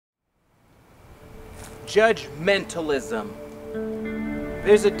judgmentalism.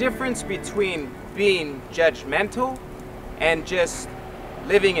 There's a difference between being judgmental and just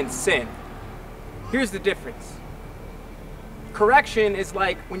living in sin. Here's the difference. Correction is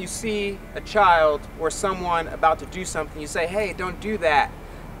like when you see a child or someone about to do something, you say, hey, don't do that.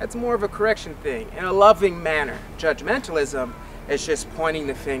 That's more of a correction thing, in a loving manner. Judgmentalism is just pointing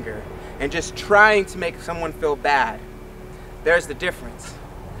the finger and just trying to make someone feel bad. There's the difference.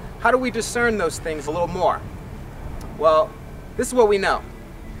 How do we discern those things a little more? Well, this is what we know.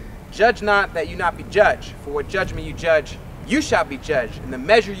 Judge not that you not be judged, for what judgment you judge, you shall be judged, and the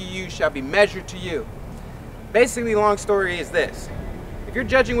measure you use shall be measured to you. Basically, long story is this. If you're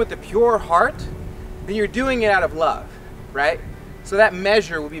judging with a pure heart, then you're doing it out of love, right? So that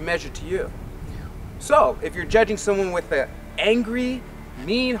measure will be measured to you. So if you're judging someone with an angry,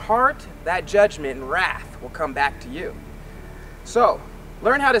 mean heart, that judgment and wrath will come back to you. So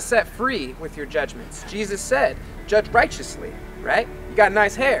learn how to set free with your judgments. Jesus said, judge righteously, right? You got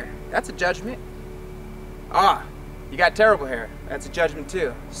nice hair, that's a judgment. You got terrible hair, that's a judgment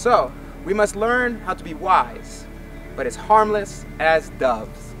too. So we must learn how to be wise, but as harmless as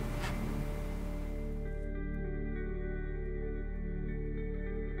doves.